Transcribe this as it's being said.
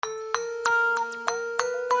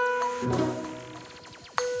Hello,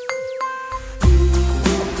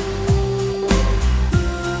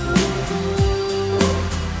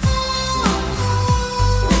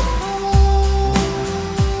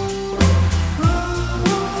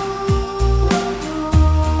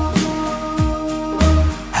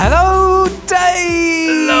 Dave!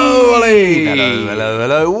 Hello, Ollie!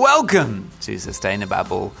 Hello. Welcome to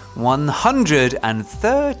Sustainababble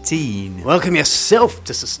 113. Welcome yourself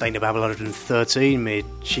to Sustainababble 113, me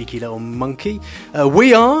cheeky little monkey.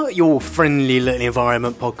 We are your friendly little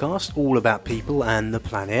environment podcast, all about people and the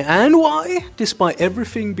planet, and why, despite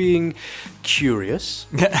everything being curious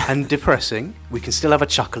and depressing, we can still have a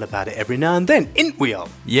chuckle about it every now and then, ain't we all?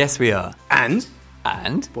 Yes, we are. And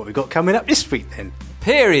And what we got coming up this week then?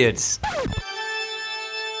 periods.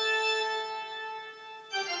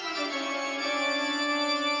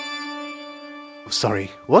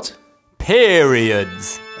 Sorry, what?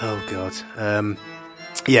 Periods. Oh, God.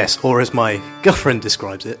 Yes, or as my girlfriend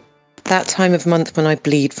describes it. That time of month when I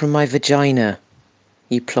bleed from my vagina,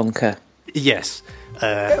 you plonker. Yes.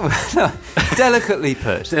 Delicately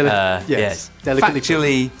put. Yes. Delicately put.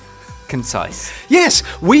 Factually concise. Yes,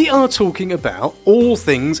 we are talking about all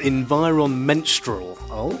things environmental.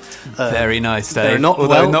 Very nice, Dave. they're not-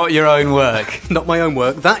 Although well- not your own work. Not my own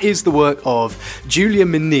work. That is the work of Julia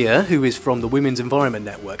Minnear, who is from the Women's Environment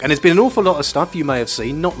Network. And there's been an awful lot of stuff you may have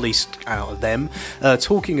seen, not least out of them,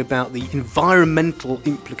 talking about the environmental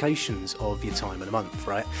implications of your time in a month,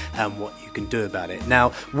 right? And what you can do about it.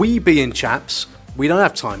 Now, we being chaps, we don't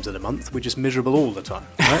have times of the month. We're just miserable all the time,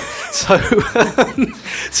 right? so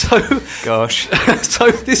Gosh.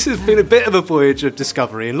 So this has been a bit of a voyage of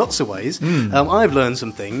discovery in lots of ways. I've learned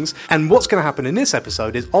some things, and what's going to happen in this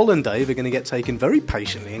episode is Ol and Dave are going to get taken very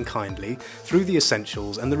patiently and kindly through the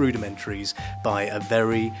essentials and the rudimentaries by a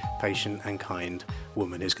very patient and kind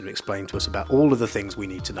woman who's going to explain to us about all of the things we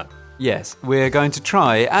need to know. Yes, we're going to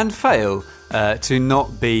try and fail to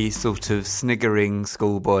not be sort of sniggering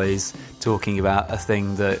schoolboys talking about a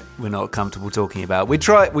thing that we're not comfortable talking about. We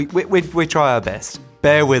try our best.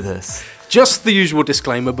 Bear with us. Just the usual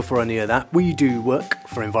disclaimer before any of that. We do work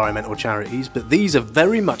for environmental charities, but these are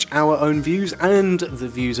very much our own views and the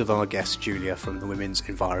views of our guest, Julia, from the Women's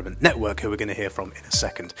Environment Network, who we're going to hear from in a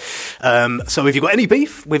second. So if you've got any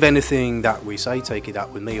beef with anything that we say, take it up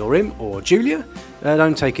with me or him or Julia.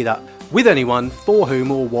 Don't take it up with anyone for whom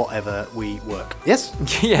or whatever we work. Yes?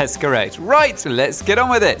 Yes, correct. Right, let's get on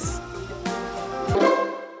with this.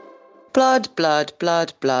 Blood,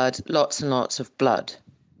 lots and lots of blood.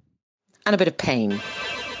 And a bit of pain.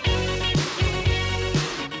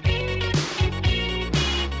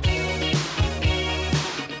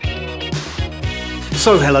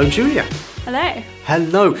 So hello, Julia. Hello.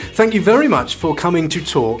 Hello. Thank you very much for coming to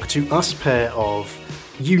talk to us pair of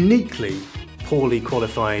uniquely poorly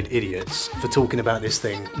qualified idiots for talking about this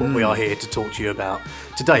thing what we are here to talk to you about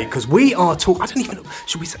today, because we are I don't even know,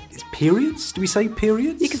 should we say it's periods? Do we say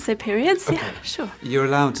periods? You can say periods. Okay. Yeah, sure. You're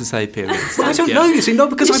allowed to say periods. I don't know, you see, no,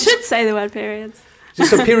 because You I should say the word periods.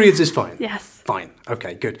 So periods is fine. Yes. Fine.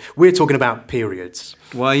 Okay, good. We're talking about periods.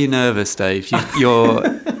 Why are you nervous, Dave?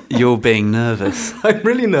 You're being nervous. I'm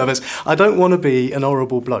really nervous. I don't want to be an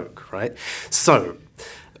horrible bloke, right? So,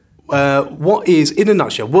 what is, in a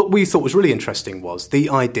nutshell, what we thought was really interesting was the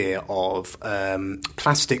idea of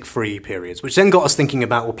plastic-free periods, which then got us thinking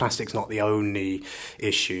about, well, plastic's not the only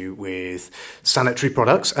issue with sanitary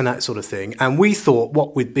products and that sort of thing. And we thought,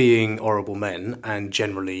 what with being horrible men and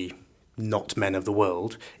generally not men of the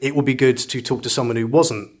world, it would be good to talk to someone who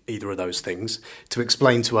wasn't either of those things to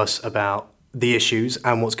explain to us about the issues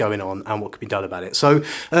and what's going on and what could be done about it. So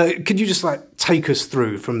could you just take us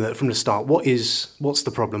through from the start? What's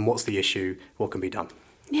the problem? What's the issue? What can be done?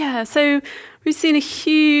 Yeah, so we've seen a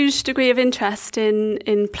huge degree of interest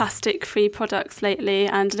in plastic-free products lately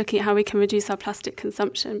and looking at how we can reduce our plastic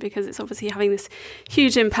consumption, because it's obviously having this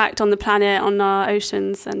huge impact on the planet, on our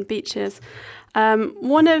oceans and beaches.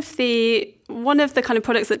 One of the kind of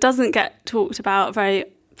products that doesn't get talked about very,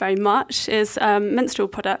 very much is menstrual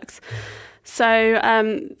products. So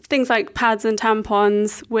things like pads and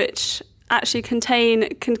tampons, which actually can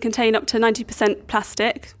contain up to 90%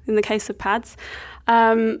 plastic in the case of pads,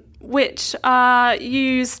 which are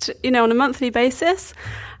used, on a monthly basis,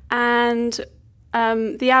 and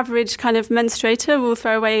the average kind of menstruator will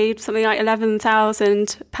throw away something like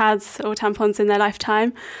 11,000 pads or tampons in their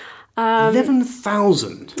lifetime.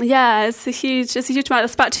 11,000? Yeah, it's a huge amount.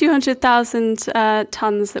 It's about 200,000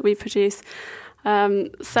 tonnes that we produce.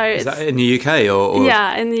 Is that in the UK or?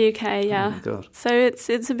 Yeah, in the UK, yeah. Oh my God. So it's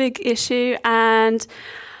a big issue, and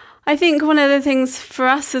I think one of the things for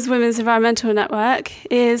us as Women's Environmental Network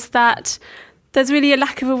is that there's really a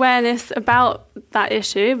lack of awareness about that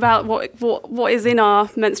issue, about what is in our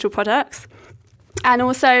menstrual products. And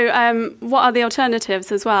also, what are the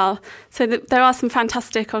alternatives as well? So there are some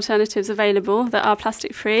fantastic alternatives available that are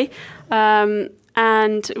plastic-free,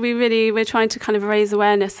 and we're trying to kind of raise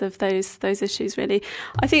awareness of those issues. Really,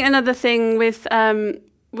 I think another thing with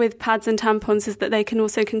pads and tampons is that they can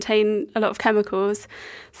also contain a lot of chemicals.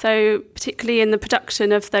 So particularly in the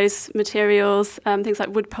production of those materials, things like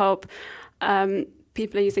wood pulp.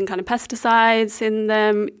 People are using kind of pesticides in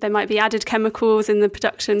them. There might be added chemicals in the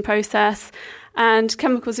production process, and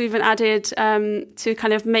chemicals are even added to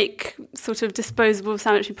kind of make sort of disposable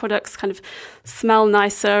sanitary products kind of smell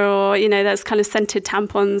nicer, or, there's kind of scented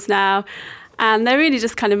tampons now. And they're really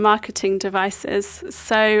just kind of marketing devices.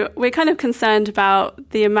 So we're kind of concerned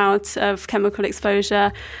about the amount of chemical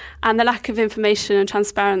exposure and the lack of information and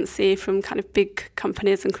transparency from kind of big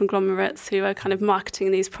companies and conglomerates who are kind of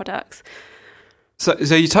marketing these products. So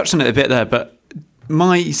you touched on it a bit there, but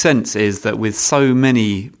my sense is that with so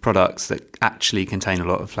many products that actually contain a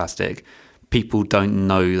lot of plastic, people don't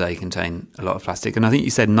know they contain a lot of plastic. And I think you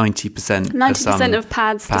said 90%. 90% of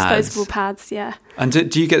pads, disposable pads, yeah.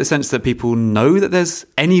 And do you get the sense that people know that there's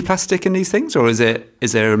any plastic in these things, or is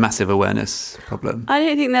there a massive awareness problem? I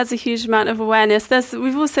don't think there's a huge amount of awareness.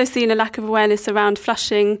 We've also seen a lack of awareness around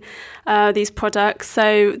flushing these products.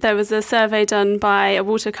 So there was a survey done by a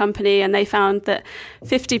water company, and they found that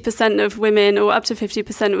 50% of women, or up to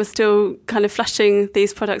 50%, were still kind of flushing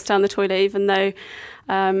these products down the toilet, even though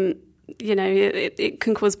it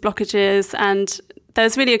can cause blockages, and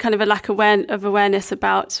there's really a kind of a lack of awareness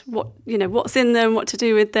about what's in them, what to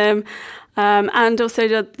do with them, and also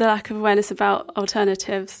the lack of awareness about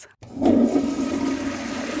alternatives.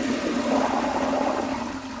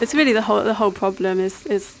 It's really the whole problem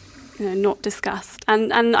is not discussed,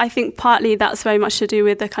 and I think partly that's very much to do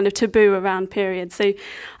with the kind of taboo around periods. So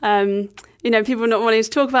people not wanting to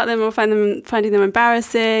talk about them or finding them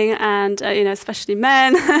embarrassing, and especially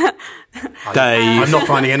men. Dave. I'm not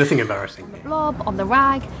finding anything embarrassing. Blob on the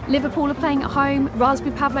rag, Liverpool are playing at home,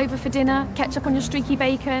 raspberry pavlova for dinner, ketchup on your streaky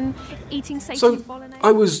bacon, eating satiated bolognese.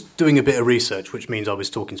 I was doing a bit of research, which means I was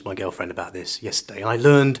talking to my girlfriend about this yesterday. I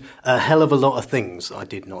learned a hell of a lot of things I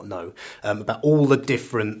did not know about all the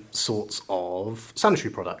different sorts of sanitary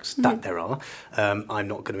products that there are. I'm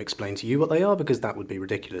not going to explain to you what they are because that would be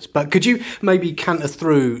ridiculous. But could you maybe canter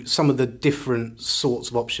through some of the different sorts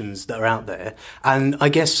of options that are out there, and I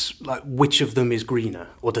guess which of them is greener,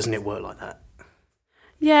 or doesn't it work like that?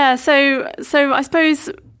 Yeah, so I suppose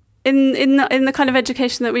in the kind of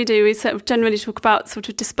education that we do, we sort of generally talk about sort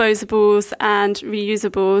of disposables and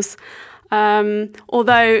reusables,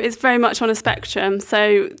 although it's very much on a spectrum.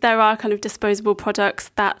 So there are kind of disposable products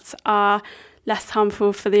that are less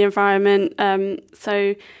harmful for the environment.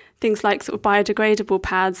 So things like sort of biodegradable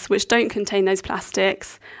pads, which don't contain those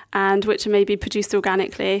plastics and which are maybe produced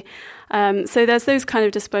organically. So there's those kind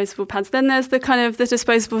of disposable pads. Then there's the kind of the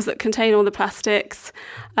disposables that contain all the plastics,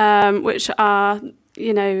 which are,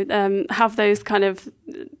 have those kind of,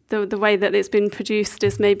 the way that it's been produced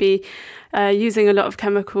is maybe using a lot of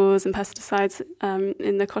chemicals and pesticides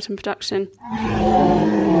in the cotton production.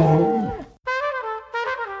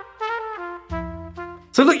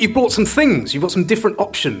 So look, you've brought some things. You've got some different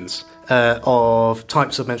options of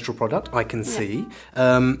types of menstrual product. I can see,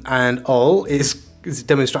 and Ol is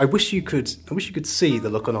demonstrating. I wish you could see the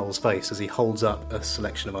look on Ol's face as he holds up a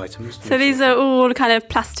selection of items. So these are all kind of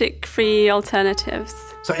plastic-free alternatives.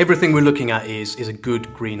 So everything we're looking at is a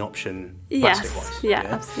good green option, plastic-wise. Yeah,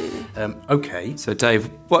 absolutely. Okay. So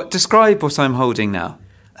Dave, describe what I'm holding now?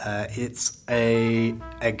 It's a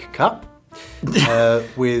egg cup.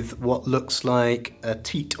 With what looks like a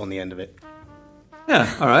teat on the end of it. Yeah,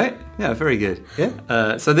 all right. Yeah, very good.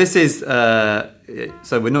 Yeah. So this is...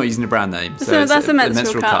 so we're not using a brand name. So that's a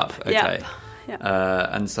menstrual cup. Okay. Yep.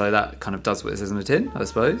 And so that kind of does what it says on the tin, I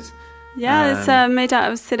suppose. Yeah, it's made out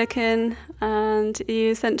of silicone, and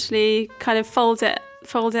you essentially kind of fold it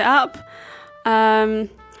up,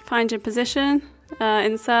 find your position,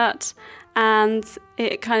 insert, and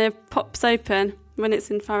it kind of pops open. When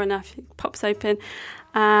it's in far enough, it pops open,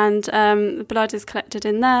 and the blood is collected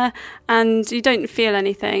in there, and you don't feel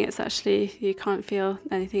anything. It's actually, you can't feel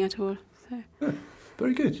anything at all. So. Oh,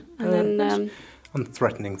 very good. And then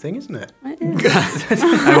unthreatening thing, isn't it? It is.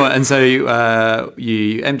 And so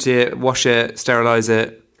you empty it, wash it, sterilise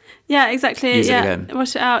it. Yeah, exactly. Use it again.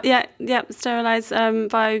 Wash it out. Yeah. Sterilise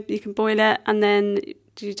you can boil it, and then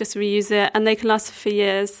you just reuse it, and they can last for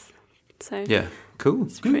years. So yeah. Cool.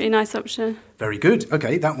 It's a pretty nice option. Very good.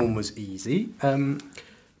 Okay, that one was easy.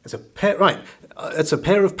 It's a pair. Right, it's a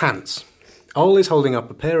pair of pants. Ol is holding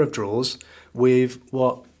up a pair of drawers with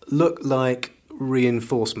what look like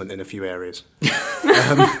reinforcement in a few areas.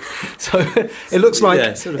 So it looks like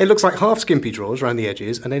it looks like half skimpy drawers around the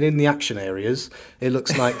edges, and then in the action areas, it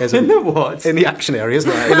looks like there's In the what? In the action areas,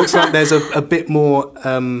 it looks like there's a bit more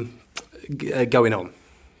going on,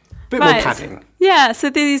 bit more padding. Yeah, so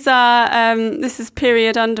these are this is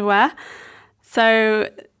period underwear. So,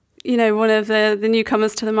 you know, one of the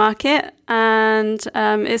newcomers to the market, and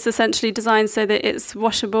it's essentially designed so that it's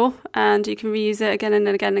washable and you can reuse it again and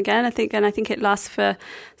again and again. I think it lasts for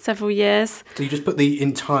several years. So you just put the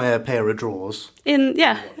entire pair of drawers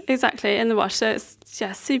exactly, in the wash. So it's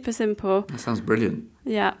super simple. That sounds brilliant.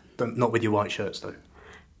 Yeah. Not with your white shirts though.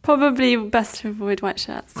 Probably best to avoid white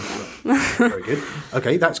shirts. Very good.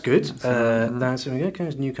 Okay, that's good. That's okay.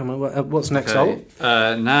 Newcomer. What's next? Okay.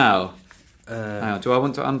 Now. Hang on, do I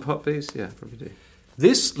want to unpop these? Yeah, probably do.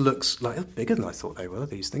 This looks like bigger than I thought they were,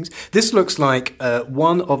 these things. This looks like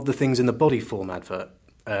one of the things in the Bodyform advert,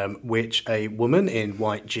 which a woman in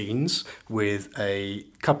white jeans with a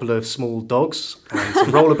couple of small dogs and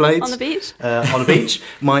some rollerblades on the beach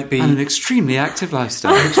might be... And an extremely active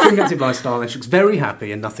lifestyle. An extremely active lifestyle, and she looks very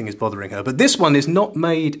happy and nothing is bothering her. But this one is not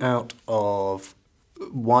made out of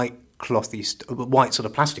white clothy, white sort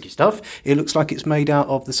of plasticky stuff. It looks like it's made out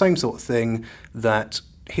of the same sort of thing that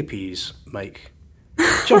hippies make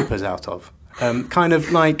jumpers out of. Kind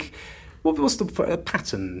of like, what's the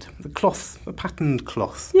patterned? A patterned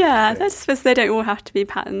cloth. Yeah, I suppose they don't all have to be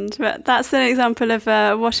patterned, but that's an example of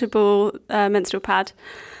a washable menstrual pad.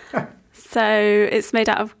 Yeah. So it's made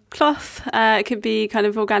out of cloth. It could be kind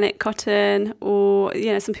of organic cotton, or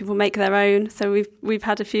some people make their own. So we've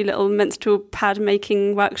had a few little menstrual pad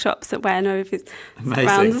making workshops at Wen, or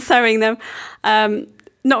around sewing them.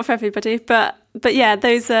 Not for everybody, but yeah,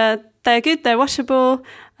 they're good. They're washable.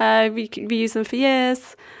 We use them for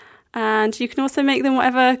years, and you can also make them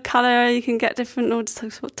whatever colour. You can get all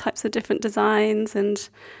types of different designs, and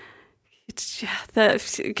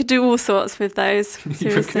you could do all sorts with those.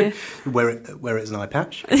 Seriously, wear it as an eye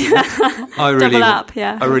patch. I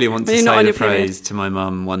really want to say the phrase to my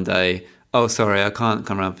mum one day. Oh, sorry, I can't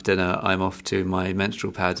come around for dinner. I'm off to my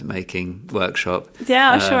menstrual pad making workshop.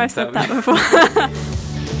 Yeah, I'm sure I've said that before.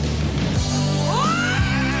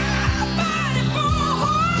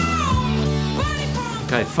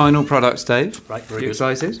 Okay, final products, Dave. Right, very good.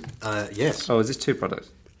 Excited? Yes. Oh, is this 2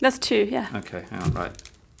 products? That's 2, yeah. Okay, hang on, right.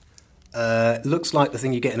 Looks like the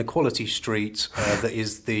thing you get in Equality Street that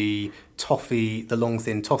is the toffee, the long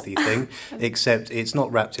thin toffee thing, except it's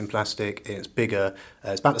not wrapped in plastic, it's bigger,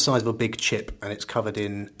 it's about the size of a big chip, and it's covered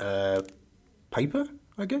in paper,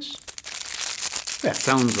 I guess? Yeah.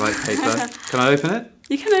 Sounds like paper. Can I open it?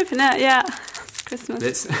 You can open it, yeah. It's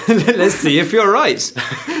Christmas. Let's see if you're right.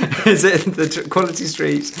 Is it the Equality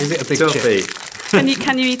Street? Is it a big toffee? Chip?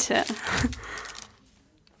 Can you eat it?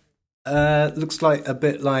 Looks like a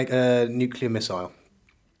bit like a nuclear missile,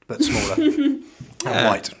 but smaller and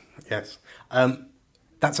white. Yes.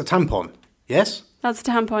 That's a tampon. Yes. That's a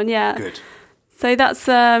tampon. Yeah. Good. So that's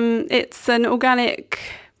it's an organic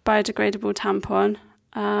biodegradable tampon,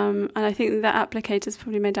 and I think that applicator is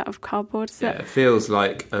probably made out of cardboard. It feels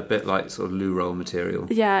like a bit like sort of loo roll material.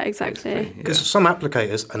 Yeah, exactly. Because some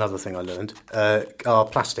applicators, another thing I learned, are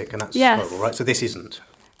plastic, and that's horrible, right? So this isn't.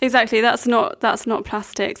 Exactly, that's not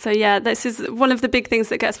plastic. So yeah, this is one of the big things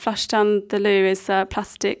that gets flushed down the loo is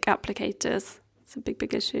plastic applicators. It's a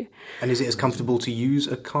big issue. And is it as comfortable to use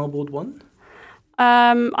a cardboard one?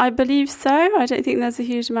 I believe so. I don't think there's a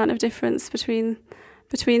huge amount of difference between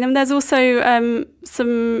them. There's also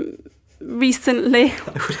some recently.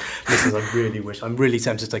 I'm really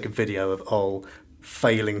tempted to take a video of Ol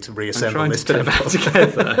failing to reassemble this put it back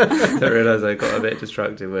together. I realise I got a bit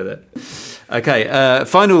destructive with it. Okay,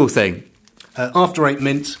 final thing. After 8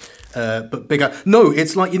 mint, but bigger. No,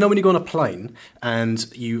 it's like, when you go on a plane and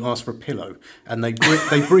you ask for a pillow and they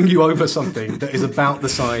bring you over something that is about the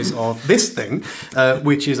size of this thing,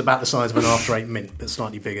 which is about the size of an After 8 mint, but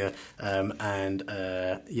slightly bigger.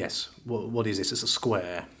 Yes, what is this? It's a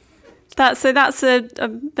square. That's a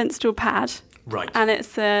menstrual pad. Right. And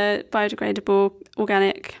it's a biodegradable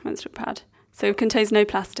organic menstrual pad. So it contains no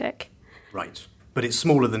plastic. Right. But it's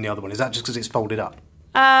smaller than the other one. Is that just because it's folded up?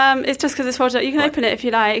 It's just because it's folded up. You can open it if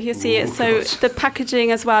you like. You'll see it. So the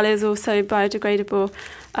packaging as well is also biodegradable.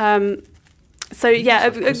 A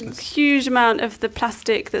huge amount of the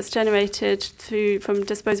plastic that's generated from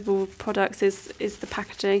disposable products is the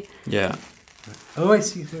packaging. Yeah. Oh, I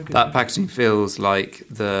see. That packaging feels like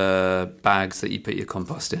the bags that you put your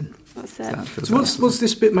compost in. That's it. So what's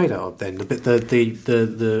this bit made out of then? The bit,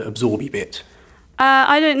 the absorby bit.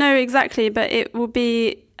 I don't know exactly, but it will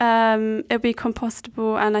be it'll be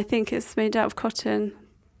compostable, and I think it's made out of cotton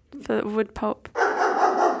for wood pulp.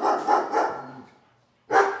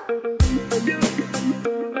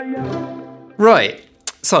 Right.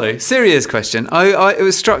 So, serious question.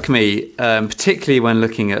 It struck me, particularly when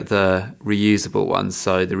looking at the reusable ones,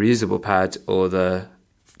 so the reusable pad or the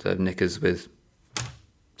knickers with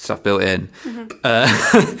stuff built in,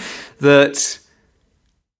 that,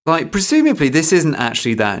 like, presumably this isn't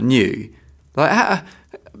actually that new. Like,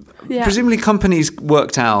 presumably companies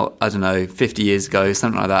worked out, I don't know, 50 years ago,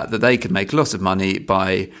 something like that they could make lots of money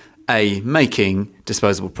by A, making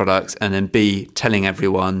disposable products, and then B, telling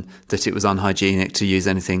everyone that it was unhygienic to use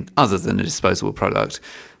anything other than a disposable product.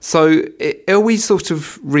 So are we sort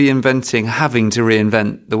of having to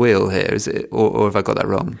reinvent the wheel here? Is it, or have I got that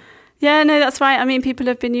wrong? Yeah, no, that's right. I mean, people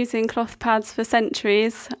have been using cloth pads for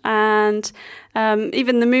centuries, and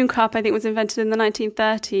even the moon cup, I think, was invented in the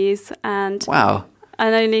 1930s. And wow.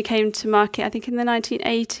 And only came to market, I think, in the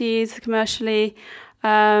 1980s commercially.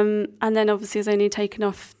 And then obviously has only taken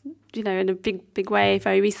off, in a big way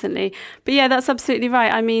very recently. But yeah, that's absolutely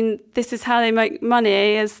right. I mean, this is how they make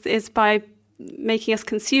money is by making us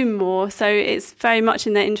consume more. So it's very much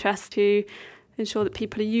in their interest to ensure that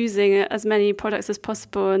people are using as many products as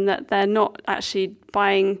possible, and that they're not actually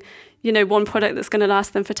buying, one product that's going to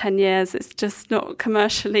last them for 10 years. It's just not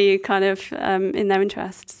commercially kind of in their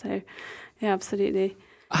interest. So yeah, absolutely.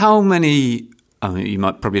 How many, you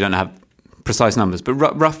probably don't have precise numbers, but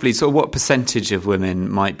roughly, so what percentage of women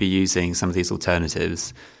might be using some of these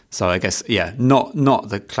alternatives? So I guess, not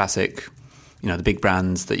the classic, the big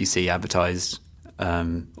brands that you see advertised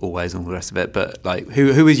always and all the rest of it, but like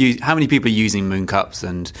how many people are using moon cups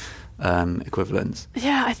and equivalents?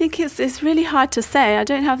 Yeah, I think it's really hard to say. I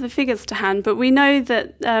don't have the figures to hand, but we know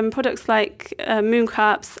that products like moon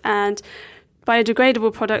cups and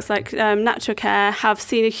biodegradable products like Naturacare have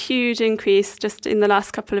seen a huge increase just in the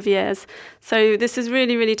last couple of years. So this has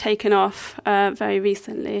really, really taken off very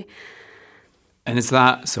recently. And is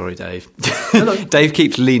that... Sorry, Dave. Dave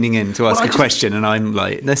keeps leaning in to ask a question, and I'm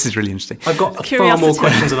like, this is really interesting. I've got far more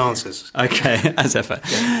questions than answers. Okay, as ever.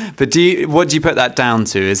 Yeah. But what do you put that down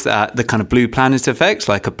to? Is that the kind of Blue Planet effect,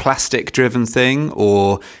 like a plastic-driven thing,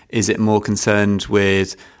 or is it more concerned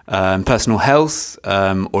with personal health,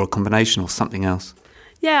 or a combination, or something else?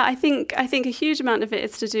 Yeah, I think a huge amount of it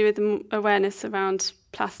is to do with the awareness around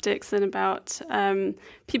plastics and about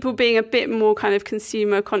people being a bit more kind of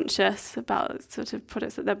consumer conscious about sort of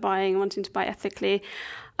products that they're buying and wanting to buy ethically.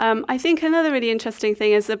 I think another really interesting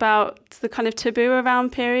thing is about the kind of taboo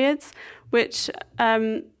around periods, which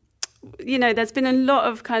there's been a lot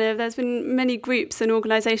of there's been many groups and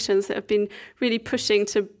organisations that have been really pushing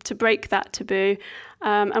to break that taboo.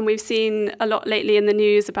 And we've seen a lot lately in the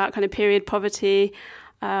news about kind of period poverty,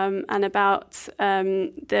 and about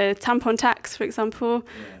the tampon tax, for example.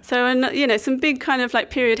 Yeah. So, some big kind of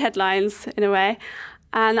like period headlines in a way.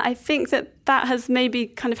 And I think that has maybe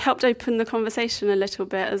kind of helped open the conversation a little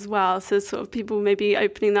bit as well. So sort of people maybe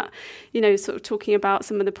opening that, sort of talking about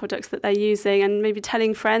some of the products that they're using and maybe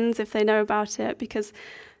telling friends if they know about it, because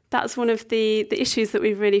that's one of the issues that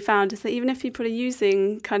we've really found, is that even if people are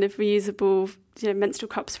using kind of reusable, menstrual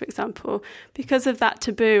cups, for example, because of that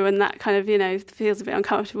taboo and that kind of, feels a bit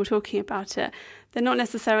uncomfortable talking about it, they're not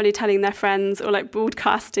necessarily telling their friends or like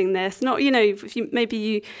broadcasting this. Not, if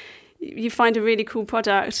you find a really cool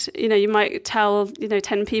product, you might tell,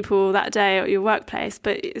 10 people that day at your workplace,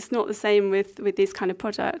 but it's not the same with these kind of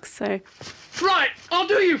products. So, right, I'll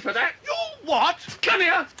do you for that. You what? Come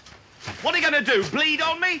here. What are you going to do, bleed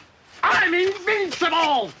on me? I'm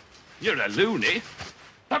invincible! You're a loony.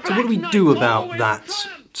 So what do we do about that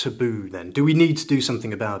taboo then? Do we need to do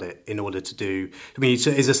something about it in order to do... is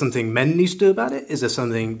there something men need to do about it? Is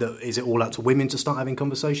it all up to women to start having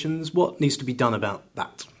conversations? What needs to be done about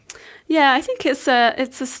that? Yeah, I think it's a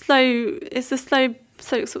slow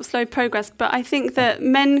progress, but I think that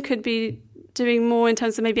men could be doing more in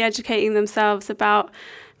terms of maybe educating themselves about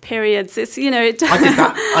periods. It's I did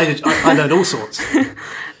that. I learned all sorts.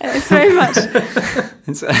 It's very much.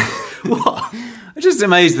 What? I'm just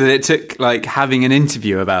amazed that it took like having an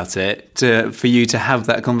interview about it for you to have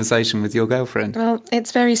that conversation with your girlfriend. Well,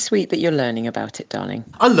 it's very sweet that you're learning about it, darling.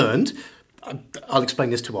 I learned. I'll explain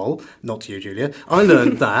this to all, not to you, Julia. I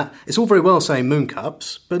learned that it's all very well saying moon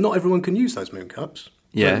cups, but not everyone can use those moon cups.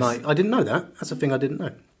 Yes. I didn't know that. That's a thing I didn't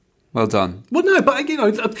know. Well done. Well, no, but, okay.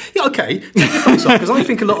 Take your thumbs up, because I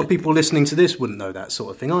think a lot of people listening to this wouldn't know that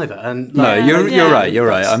sort of thing either. And you're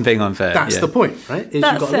right. I'm being unfair. That's the point, right? You've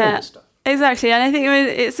got to learn this stuff. Exactly, and I think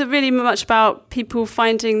it's really much about people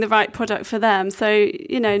finding the right product for them. So,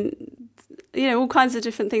 all kinds of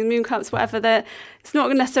different things, moon cups, whatever. It's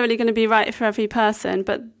not necessarily going to be right for every person,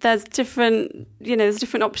 but there's different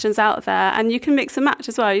options out there, and you can mix and match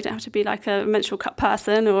as well. You don't have to be like a menstrual cup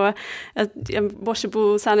person or a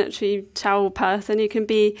washable sanitary towel person. You can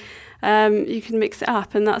be, you can mix it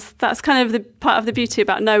up, and that's kind of the part of the beauty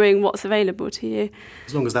about knowing what's available to you.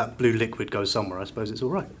 As long as that blue liquid goes somewhere, I suppose it's all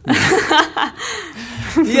right.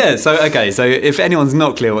 Yeah, so if anyone's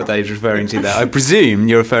not clear what Dave's referring to there, I presume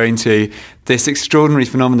you're referring to this extraordinary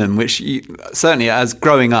phenomenon, which certainly as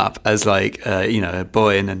growing up as like, a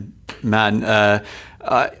boy and a man,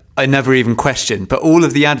 I never even questioned. But all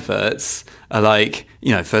of the adverts are like,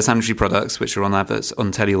 for sanitary products, which are on adverts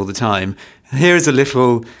on telly all the time. Here is a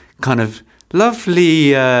little kind of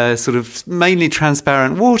lovely, sort of mainly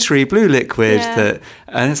transparent, watery blue liquid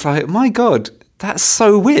and it's like, my God, that's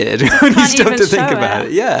so weird when you stop to think about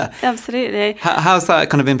it. Yeah, absolutely. How's that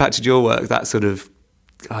kind of impacted your work? That sort of,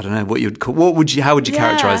 I don't know what you'd call. How would you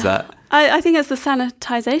characterise that? I think it's the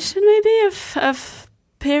sanitisation maybe of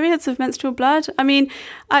periods, of menstrual blood. I mean,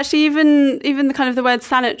 actually, even the kind of the word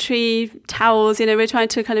sanitary towels. We're trying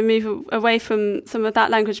to kind of move away from some of that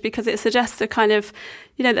language because it suggests a kind of,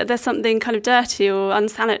 that there's something kind of dirty or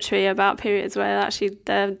unsanitary about periods where actually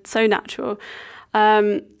they're so natural.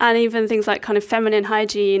 And even things like kind of feminine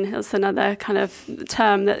hygiene is another kind of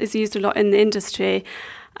term that is used a lot in the industry.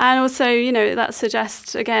 And also, that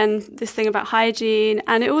suggests, again, this thing about hygiene.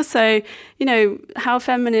 And it also, how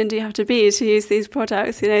feminine do you have to be to use these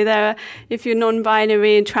products? If you're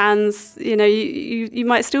non-binary and trans, you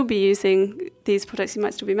might still be using these products. You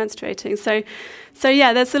might still be menstruating. So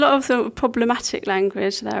yeah, there's a lot of sort of problematic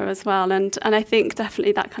language there as well. And I think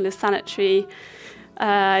definitely that kind of sanitary...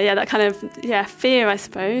 that kind of fear, I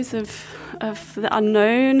suppose, of the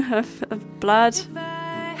unknown, of blood.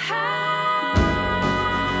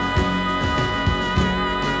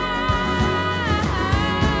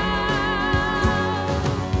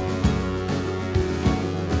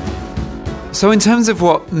 So in terms of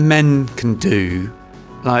what men can do,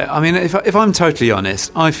 if I'm totally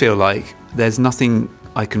honest, I feel like there's nothing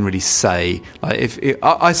I can really say.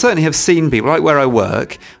 I certainly have seen people, like where I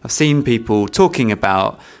work, I've seen people talking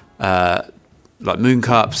about like moon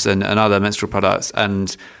cups and other menstrual products,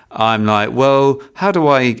 and I'm like, well, how do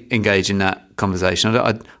I engage in that conversation?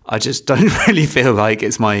 I just don't really feel like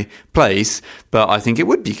it's my place, but I think it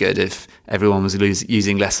would be good if everyone was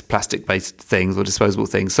using less plastic-based things or disposable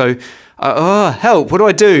things. So, help! What do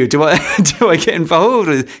I do? Do I get involved?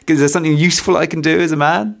 Is there something useful I can do as a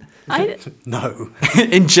man? No.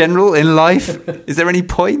 In general, in life, is there any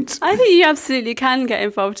point? I think you absolutely can get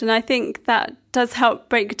involved, and I think that does help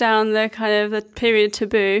break down the kind of the period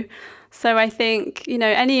taboo. So I think,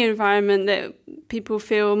 any environment that people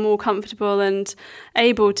feel more comfortable and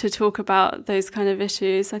able to talk about those kind of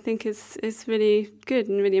issues, I think is really good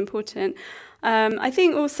and really important. I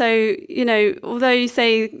think also, although you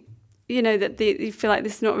say, that you feel like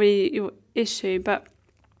this is not really your issue, but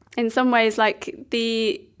in some ways, like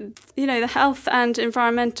the health and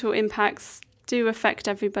environmental impacts do affect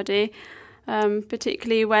everybody,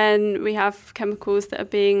 particularly when we have chemicals that are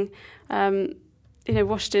being,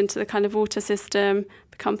 washed into the kind of water system,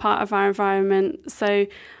 become part of our environment. So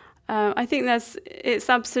I think it's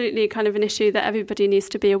absolutely kind of an issue that everybody needs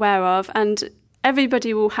to be aware of, and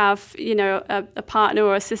everybody will have, a partner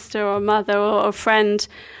or a sister or a mother or a friend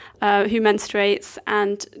who menstruates,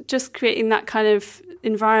 and just creating that kind of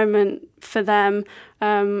environment for them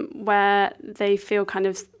where they feel kind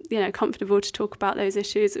of comfortable to talk about those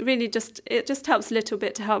issues. It just helps a little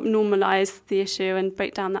bit to help normalise the issue and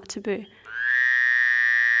break down that taboo.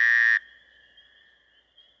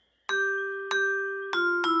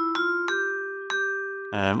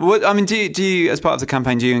 Do you, as part of the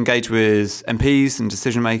campaign, do you engage with MPs and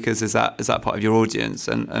decision makers? Is that part of your audience,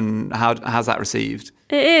 and how's that received?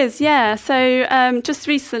 It is, yeah. So just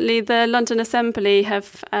recently, the London Assembly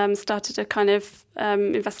have started a kind of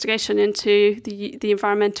investigation into the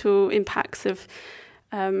environmental impacts of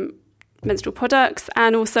menstrual products,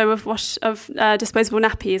 and also of disposable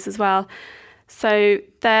nappies as well. So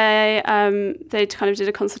they kind of did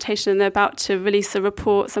a consultation, and they're about to release a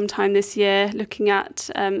report sometime this year looking at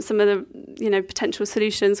some of the potential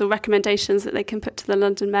solutions or recommendations that they can put to the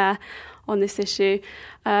London Mayor on this issue.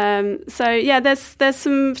 There's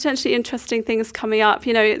some potentially interesting things coming up.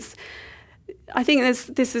 I think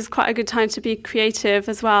this is quite a good time to be creative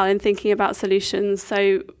as well in thinking about solutions.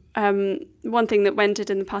 So one thing that Wen did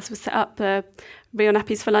in the past was set up the Real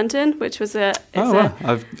Nappies for London, which was wow.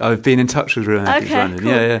 I've been in touch with Real Nappies for London.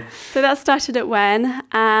 Cool. Yeah. So that started at Wen,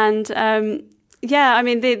 and Yeah, I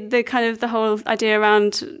mean, the kind of the whole idea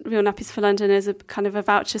around Real Nappies for London is a kind of a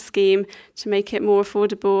voucher scheme to make it more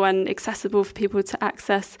affordable and accessible for people to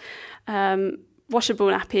access washable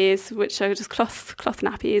nappies, which are just cloth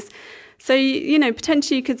nappies. So, you know,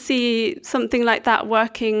 potentially you could see something like that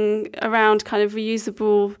working around kind of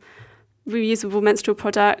reusable menstrual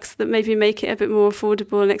products that maybe make it a bit more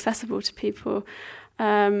affordable and accessible to people.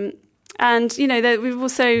 And, you know, we've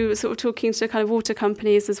also sort of talking to kind of water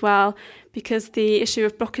companies as well, because the issue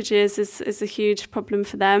of blockages is a huge problem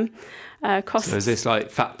for them. Costs. So is this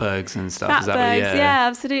like fatbergs and stuff? Fatbergs, yeah,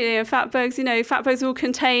 absolutely. And fatbergs, you know, fatbergs will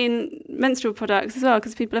contain menstrual products as well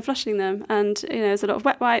because people are flushing them. And, you know, there's a lot of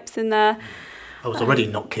wet wipes in there. I was already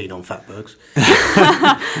not keen on fatbergs.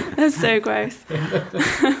 That's so gross.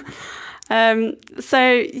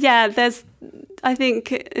 So, yeah, there's, I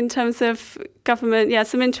think, in terms of government, yeah,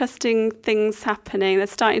 some interesting things happening. They're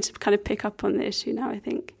starting to kind of pick up on the issue now, I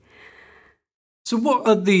think. So what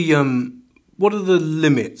are the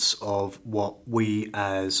limits of what we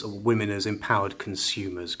as women as empowered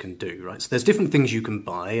consumers can do, right? So there's different things you can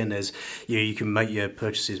buy, and there's, you know, you can make your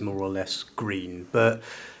purchases more or less green, but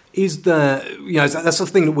is there, you know, that's the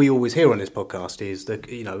thing that we always hear on this podcast is that,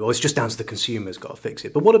 you know, well, it's just down to the consumers got to fix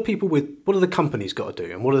it. But what are the companies got to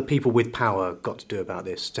do, and what are the people with power got to do about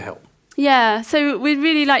this to help? Yeah, so we'd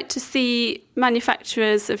really like to see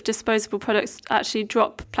manufacturers of disposable products actually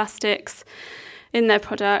drop plastics in their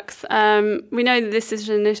products. We know that this is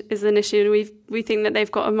an issue, and we think that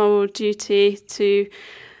they've got a moral duty to,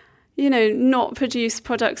 you know, not produce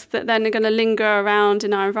products that then are going to linger around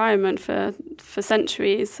in our environment for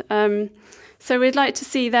centuries. So we'd like to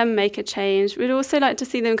see them make a change. We'd also like to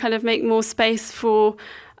see them kind of make more space for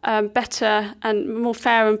better and more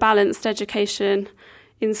fair and balanced education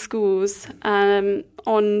in schools on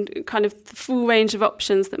kind of the full range of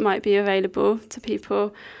options that might be available to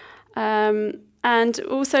people. And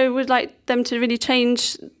also would like them to really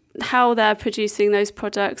change how they're producing those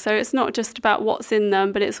products. So it's not just about what's in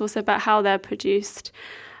them, but it's also about how they're produced.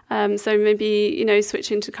 So maybe, you know,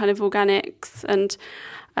 switching to kind of organics. And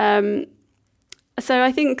so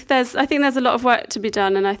I think there's a lot of work to be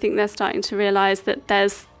done, and I think they're starting to realise that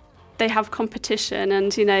they have competition,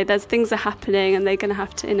 and, you know, there's things are happening, and they're going to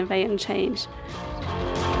have to innovate and change.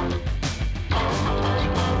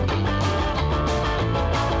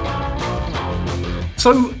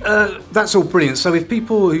 So that's all brilliant. So if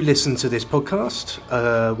people who listen to this podcast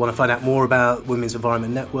want to find out more about Women's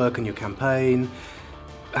Environment Network and your campaign,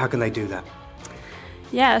 how can they do that?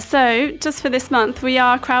 Yeah, so just for this month, we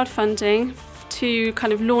are crowdfunding to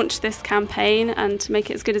kind of launch this campaign and to make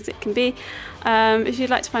it as good as it can be. If you'd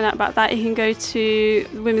like to find out about that, you can go to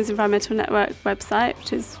the Women's Environmental Network website,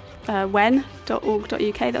 which is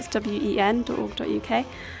wen.org.uk. That's wen.org.uk.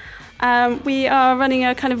 We are running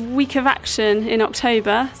a kind of week of action in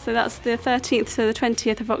October, so that's the 13th to the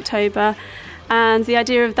 20th of October, and the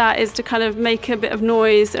idea of that is to kind of make a bit of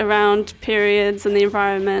noise around periods and the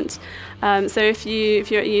environment. So if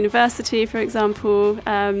you're at university, for example,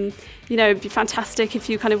 you know, it'd be fantastic if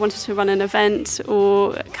you kind of wanted to run an event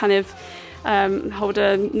or kind of hold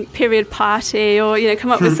a period party, or, you know, come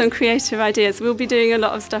up with some creative ideas. We'll be doing a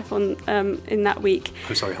lot of stuff on in that week.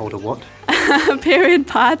 I'm sorry, hold a what? Period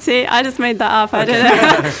party. I just made that up. I don't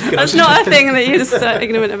know. That's not a thing that you're just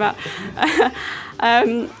ignorant about.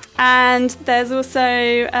 And there's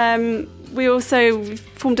also we also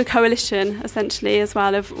formed a coalition, essentially, as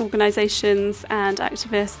well, of organisations and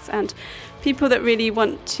activists and people that really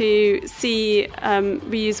want to see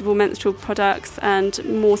reusable menstrual products and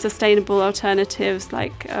more sustainable alternatives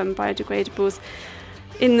like biodegradables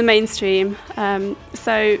in the mainstream.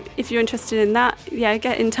 So if you're interested in that, yeah,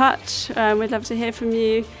 get in touch. We'd love to hear from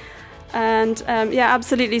you. And yeah,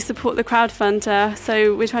 absolutely support the crowdfunder.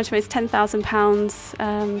 So we're trying to raise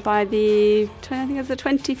 £10,000 by I think it's the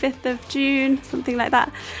 25th of June, something like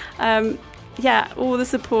that. Yeah, all the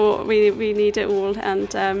support, we need it all,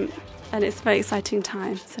 and it's a very exciting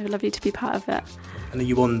time. So I'd love you to be part of it. And are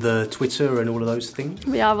you on the Twitter and all of those things?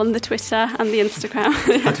 We are on the Twitter and the Instagram.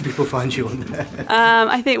 How do people find you on there?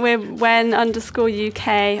 I think we're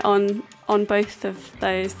wen_UK on both of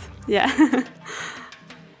those. Yeah.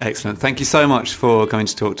 Excellent. Thank you so much for coming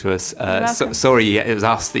to talk to us. Sorry it was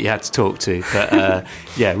us that you had to talk to, but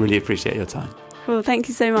yeah, really appreciate your time. Well, thank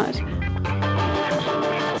you so much.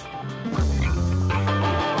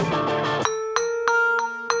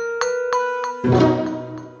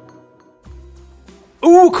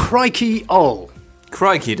 Ooh, crikey,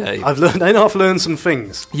 Crikey, Dave. I've learned some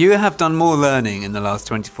things. You have done more learning in the last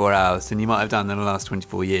 24 hours than you might have done in the last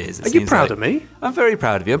 24 years. Are you proud of me? I'm very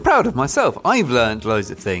proud of you. I'm proud of myself. I've learned loads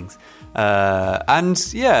of things.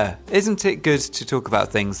 And yeah, isn't it good to talk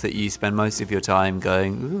about things that you spend most of your time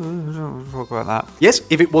going, ooh, don't talk about that? Yes,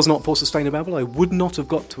 if it was not for Sustainababble, I would not have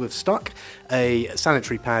got to have stuck a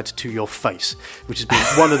sanitary pad to your face, which has been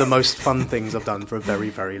one of the most fun things I've done for a very,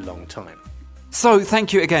 very long time. So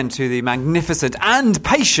thank you again to the magnificent and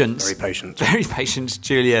patient, very patient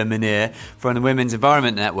Julia Minear from the Women's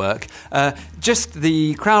Environment Network. Just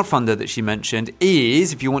the crowdfunder that she mentioned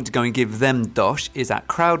is, if you want to go and give them dosh, is at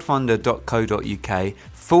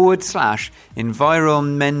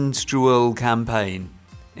crowdfunder.co.uk/environmenstrual campaign.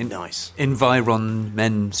 Nice.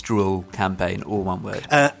 Environmenstrual campaign, all one word.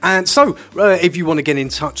 And so, if you want to get in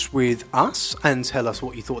touch with us and tell us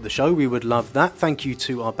what you thought of the show, we would love that. Thank you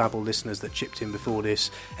to our Babble listeners that chipped in before this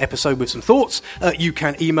episode with some thoughts. You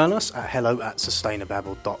can email us at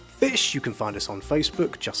hello@sustainababble.fish. You can find us on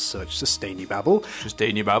Facebook. Just search Sustainababble.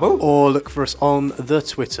 Sustainababble. Or look for us on the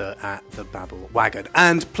Twitter at the Babble Wagon.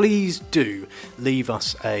 And please do leave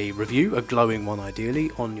us a review, a glowing one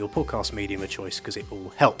ideally, on your podcast medium of choice, because it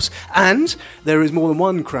all helps. And there is more than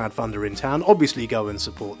one crowdfunder in town. Obviously, go and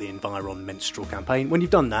support the Environmenstrual campaign. When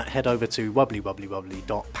you've done that, head over to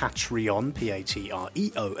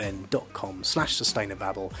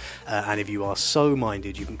wobbly.patreon.com/sustainababble. And if you are so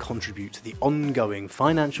minded, you can contribute to the ongoing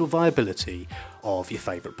financial viability of your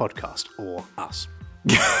favourite podcast, or us.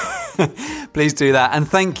 Please do that, and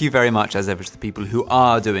thank you very much as ever to the people who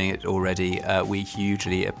are doing it already. We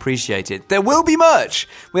hugely appreciate it. There will be merch.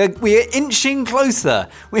 We are inching closer.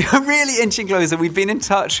 We are really inching closer. We've been in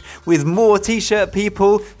touch with more t-shirt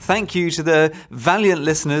people. Thank you to the valiant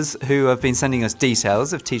listeners who have been sending us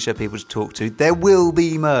details of t-shirt people to talk to. There will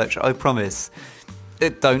be merch, I promise.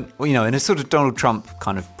 In a sort of Donald Trump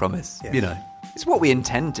kind of promise. Yeah. It's what we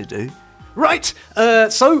intend to do. Right,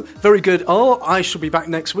 so, very good. I shall be back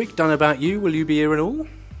next week. Don't know about you. Will you be here and all?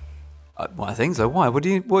 Well, I think so. Why? What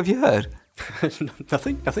have you heard?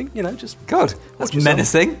 Nothing, just... God, that's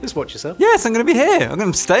menacing. Just watch yourself. Yes, I'm going to be here.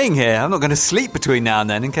 I'm staying here. I'm not going to sleep between now and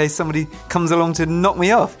then in case somebody comes along to knock me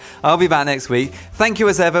off. I'll be back next week. Thank you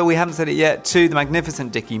as ever, we haven't said it yet, to the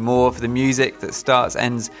magnificent Dickie Moore for the music that starts,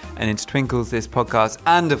 ends and intertwinkles this podcast,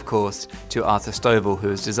 and of course to Arthur Stovall, who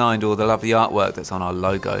has designed all the lovely artwork that's on our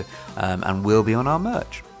logo and will be on our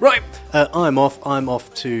merch. Right, I'm off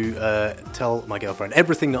to tell my girlfriend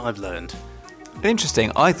everything that I've learned.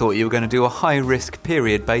 Interesting. I thought you were going to do a high-risk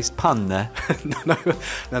period-based pun there.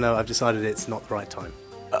 No, I've decided it's not the right time.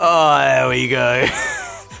 Oh, there we go.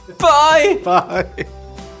 Bye! Bye!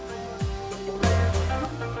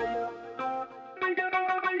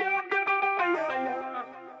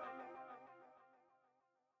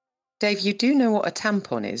 Dave, you do know what a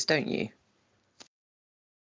tampon is, don't you?